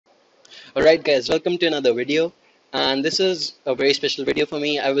Alright guys, welcome to another video, and this is a very special video for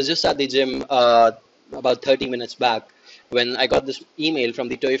me. I was just at the gym about 30 minutes back when I got this email from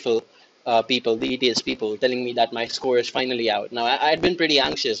the Toefl people, the ETS people, telling me that my score is finally out. Now I'd been pretty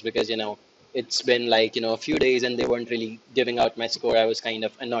anxious because it's been like a few days and they weren't really giving out my score. I was kind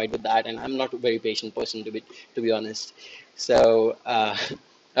of annoyed with that, and I'm not a very patient person to be honest. So I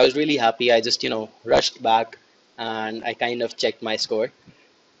was really happy. I just rushed back and I kind of checked my score,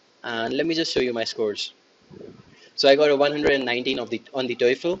 and let me just show you my scores. So I got a 119 on the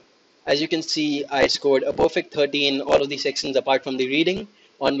TOEFL. As you can see, I scored a perfect 30 in all of the sections apart from the reading,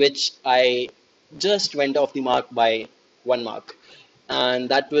 on which I just went off the mark by 1 mark. And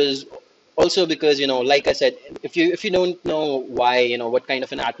that was also because, like I said, if you don't know why, what kind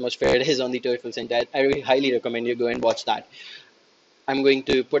of an atmosphere it is on the TOEFL Center, I really highly recommend you go and watch that. I'm going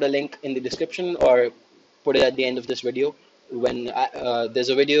to put a link in the description or put it at the end of this video. There's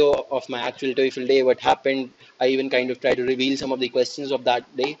a video of my actual TOEFL day, what happened. I even kind of try to reveal some of the questions of that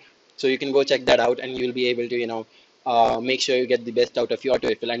day. So you can go check that out and you'll be able to, make sure you get the best out of your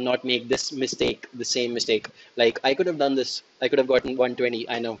TOEFL and not make this mistake, the same mistake. Like I could have done this, I could have gotten 120,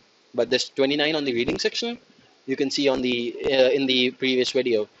 I know. But this 29 on the reading section, you can see on the in the previous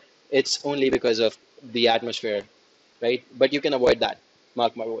video, it's only because of the atmosphere, right? But you can avoid that.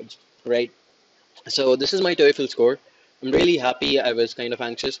 Mark my words, right? So this is my TOEFL score. I'm really happy. I was kind of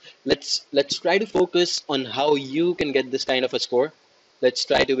anxious. Let's try to focus on how you can get this kind of a score. Let's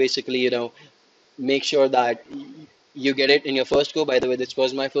try to basically, make sure that you get it in your first go. By the way, this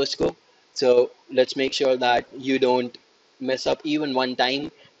was my first go. So let's make sure that you don't mess up even one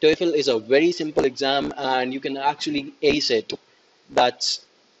time. TOEFL is a very simple exam and you can actually ace it. That's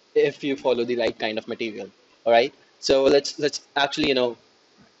if you follow the right kind of material. All right. So let's actually,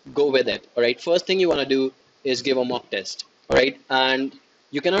 go with it. All right. First thing you want to do is give a mock test. All right. And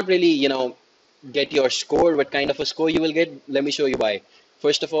you cannot really, get your score, what kind of a score you will get. Let me show you why.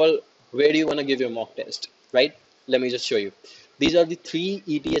 First of all, where do you want to give your mock test? Right. Let me just show you. These are the three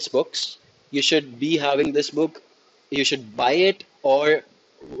ETS books. You should be having this book. You should buy it, or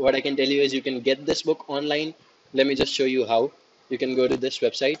what I can tell you is you can get this book online. Let me just show you how. You can go to this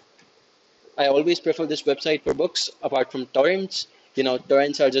website. I always prefer this website for books apart from torrents.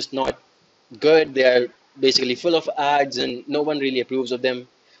 Torrents are just not good. They are basically full of ads and no one really approves of them.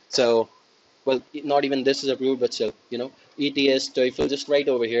 So, well, not even this is approved, but still, ETS, TOEFL, just right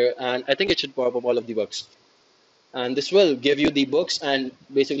over here. And I think it should pop up all of the books. And this will give you the books, and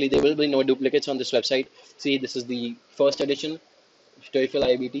basically there will be no duplicates on this website. See, this is the first edition, TOEFL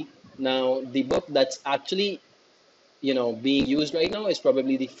IBT. Now, the book that's actually, being used right now is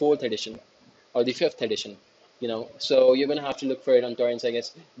probably the fourth edition or the fifth edition, so you're gonna have to look for it on torrents, I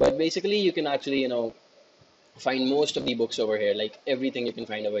guess. But basically you can actually find most of the books over here, like everything you can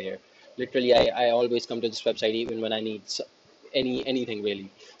find over here. Literally, I always come to this website even when I need anything really.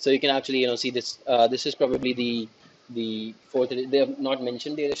 So you can actually see this. This is probably the fourth. They have not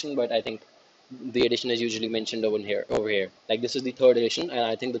mentioned the edition, but I think the edition is usually mentioned over here. Like this is the third edition, and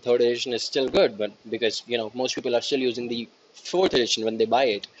I think the third edition is still good, but because most people are still using the fourth edition when they buy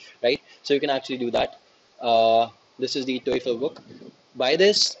it, right? So you can actually do that. This is the TOEFL book. Buy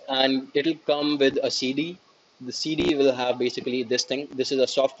this, and it'll come with a CD. The CD will have basically this thing. This is a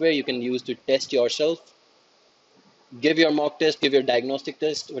software you can use to test yourself. Give your mock test, give your diagnostic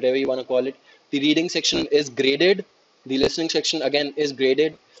test, whatever you want to call it. The reading section is graded. The listening section again is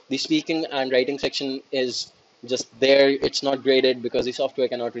graded. The speaking and writing section is just there. It's not graded because the software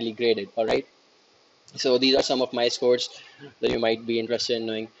cannot really grade it. All right. So these are some of my scores that you might be interested in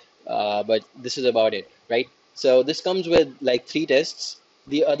knowing. But this is about it, right? So this comes with like three tests.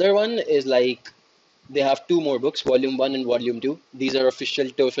 The other one is like they have two more books, volume 1 and volume 2. These are official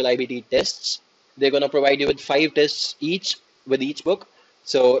TOEFL IBT tests. They're going to provide you with 5 tests each with each book.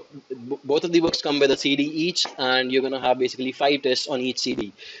 So both of the books come with a CD each, and you're going to have basically 5 tests on each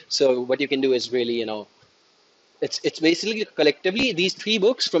CD. So what you can do is really, it's basically collectively these three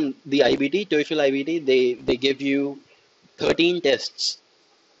books from the IBT, TOEFL IBT, they give you 13 tests,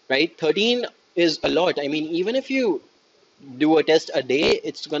 right? 13 is a lot. I mean, even if you do a test a day,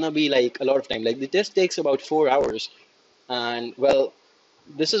 it's gonna be like a lot of time. Like the test takes about 4 hours, and well,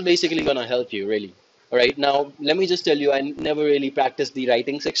 this is basically gonna help you really. All right, now let me just tell you, I never really practiced the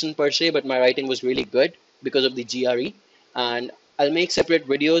writing section per se, but my writing was really good because of the GRE, and I'll make separate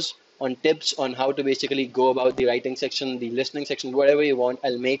videos on tips on how to basically go about the writing section, the listening section, whatever you want.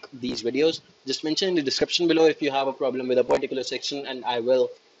 I'll make these videos. Just mention in the description below if you have a problem with a particular section, and I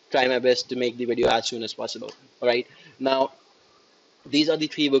will try my best to make the video as soon as possible. All right, now these are the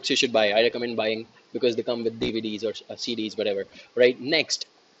three books you should buy. I recommend buying because they come with DVDs or CDs, whatever. Right. Next,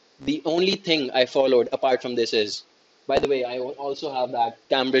 The only thing I followed apart from this is, by the way, I also have that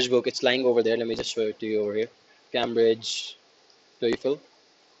Cambridge book. It's lying over there. Let me just show it to you over here. Cambridge Toefl.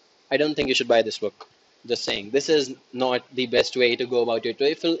 I don't think you should buy this book. Just saying. This is not the best way to go about your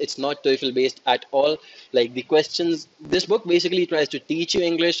TOEFL. It's not TOEFL based at all. Like the questions, this book basically tries to teach you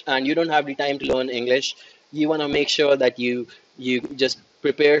English, and you don't have the time to learn English. You want to make sure that you just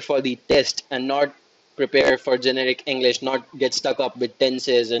prepare for the test and not prepare for generic English, not get stuck up with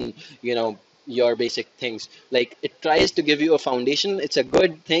tenses and your basic things. Like it tries to give you a foundation. It's a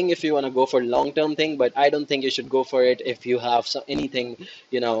good thing if you want to go for long term thing, but I don't think you should go for it if you have anything,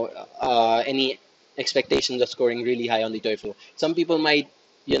 any expectations of scoring really high on the TOEFL. Some people might,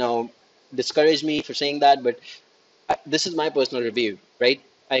 you know, discourage me for saying that, but this is my personal review, right?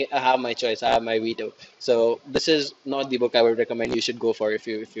 I have my choice. I have my veto. So this is not the book I would recommend you should go for if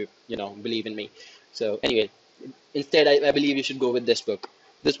you believe in me. So anyway, instead, I believe you should go with this book.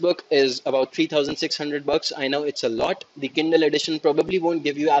 This book is about 3,600 bucks. I know it's a lot. The Kindle edition probably won't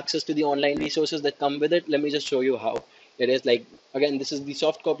give you access to the online resources that come with it. Let me just show you how it is. Like again, this is the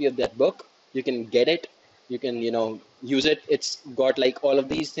soft copy of that book. You can get it. You can use it. It's got like all of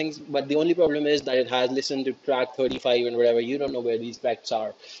these things, but the only problem is that it has listened to track 35 and whatever. You don't know where these tracks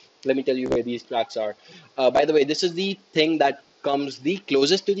are. Let me tell you where these tracks are. By the way, this is the thing that comes the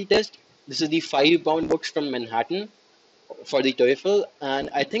closest to the test. This is the 5 pound books from Manhattan for the TOEFL, and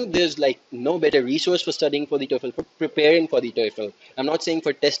I think there's like no better resource for studying for the TOEFL, for preparing for the TOEFL. I'm not saying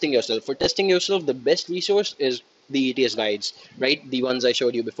for testing yourself. For testing yourself, the best resource is the ETS guides, right? The ones I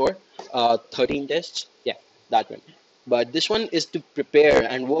showed you before, 13 tests, yeah, that one. But this one is to prepare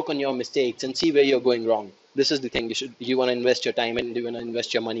and work on your mistakes and see where you're going wrong. This is the thing you want to invest your time in, you want to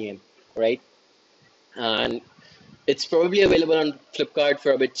invest your money in, right? And it's probably available on Flipkart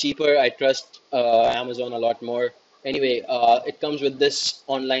for a bit cheaper. I trust Amazon a lot more. Anyway, it comes with this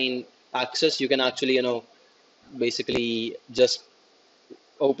online access. You can actually, basically just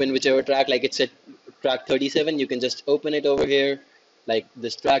open whichever track. Like it said, track 37. You can just open it over here. Like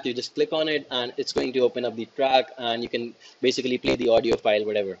this track, you just click on it, and it's going to open up the track, and you can basically play the audio file,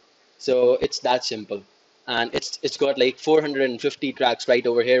 whatever. So it's that simple, and it's got like 450 tracks right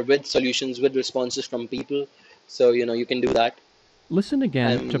over here with solutions, with responses from people. So you can do that. Listen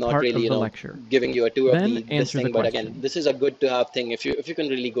again I'm to not part really, of the lecture. giving you a tour of Then the this answer the thing, but again, question. this is a good to have thing if you can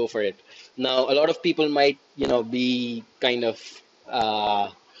really go for it. Now, a lot of people might, be kind of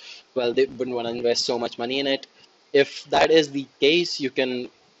well, they wouldn't want to invest so much money in it. If that is the case, you can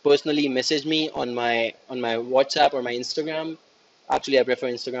personally message me on my WhatsApp or my Instagram. Actually, I prefer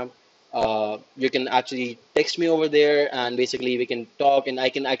Instagram. You can actually text me over there, and basically we can talk, and I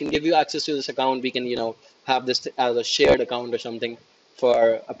can give you access to this account. We can have this as a shared account or something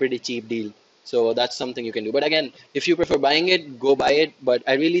for a pretty cheap deal. So that's something you can do. But again, if you prefer buying it, go buy it. But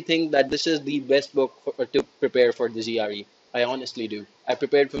I really think that this is the best book to prepare for the GRE. I honestly do. I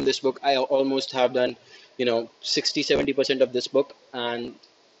prepared from this book. I almost have done, 60, 70% of this book, and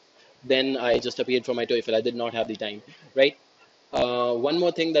then I just appeared for my TOEFL. I did not have the time, right? One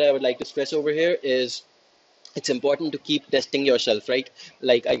more thing that I would like to stress over here is it's important to keep testing yourself, right?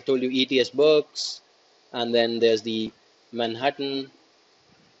 Like I told you, ETS books, and then there's the Manhattan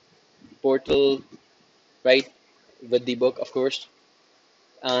portal, right? With the book, of course.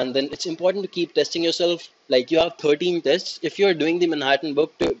 And then it's important to keep testing yourself. Like you have 13 tests. If you're doing the Manhattan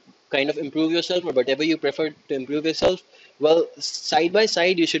book to kind of improve yourself or whatever you prefer to improve yourself, well, side by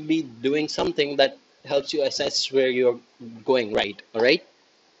side, you should be doing something that helps you assess where you're going right. All right.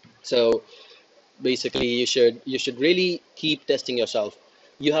 So basically, you should really keep testing yourself.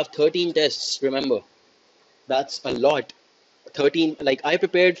 You have 13 tests. Remember, that's a lot. 13, like I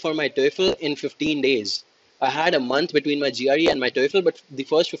prepared for my TOEFL in 15 days. I had a month between my GRE and my TOEFL, but the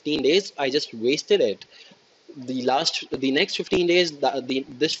first 15 days I just wasted it. The next 15 days,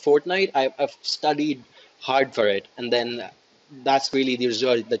 this fortnight, I've studied hard for it, and then that's really the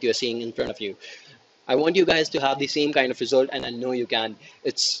result that you're seeing in front of you. I want you guys to have the same kind of result, and I know you can.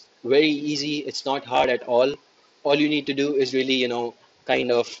 It's very easy. It's not hard at all. All you need to do is really,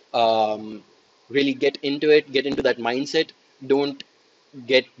 kind of really get into it, get into that mindset. Don't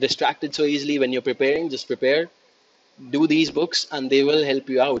get distracted so easily when you're preparing. Just prepare, do these books, and they will help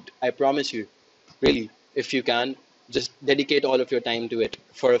you out. I promise you, really. If you can, just dedicate all of your time to it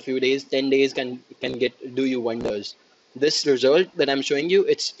for a few days. 10 days can get do you wonders. This result that I'm showing you,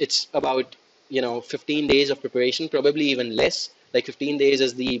 it's about 15 days of preparation, probably even less. Like 15 days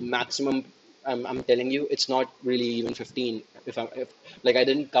is the maximum. I'm telling you, it's not really even 15. If like I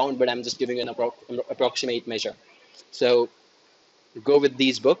didn't count, but I'm just giving you an approximate measure. So go with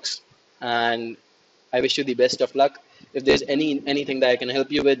these books, and I wish you the best of luck. If there's anything that I can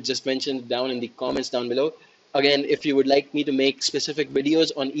help you with, just mention it down in the comments down below. Again, if you would like me to make specific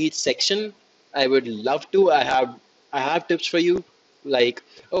videos on each section, I would love to. I have tips for you. Like,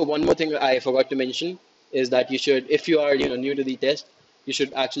 oh, one more thing I forgot to mention is that you should, if you are new to the test, you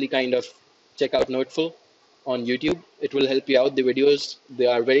should actually kind of check out Noteful on YouTube. It will help you out. The videos, they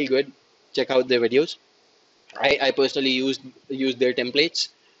are very good. Check out their videos. I personally use their templates,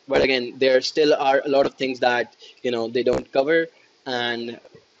 but again, there still are a lot of things that they don't cover, and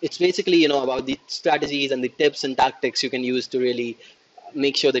it's basically about the strategies and the tips and tactics you can use to really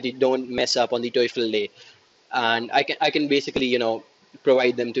make sure that you don't mess up on the TOEFL day. And I can basically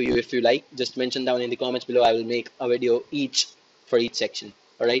provide them to you if you like. Just mention down in the comments below. I will make a video each for each section.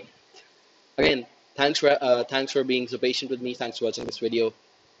 All right. Again, thanks for being so patient with me. Thanks for watching this video.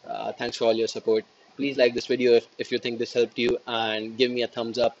 Thanks for all your support. Please like this video if you think this helped you, and give me a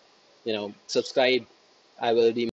thumbs up. Subscribe. I will be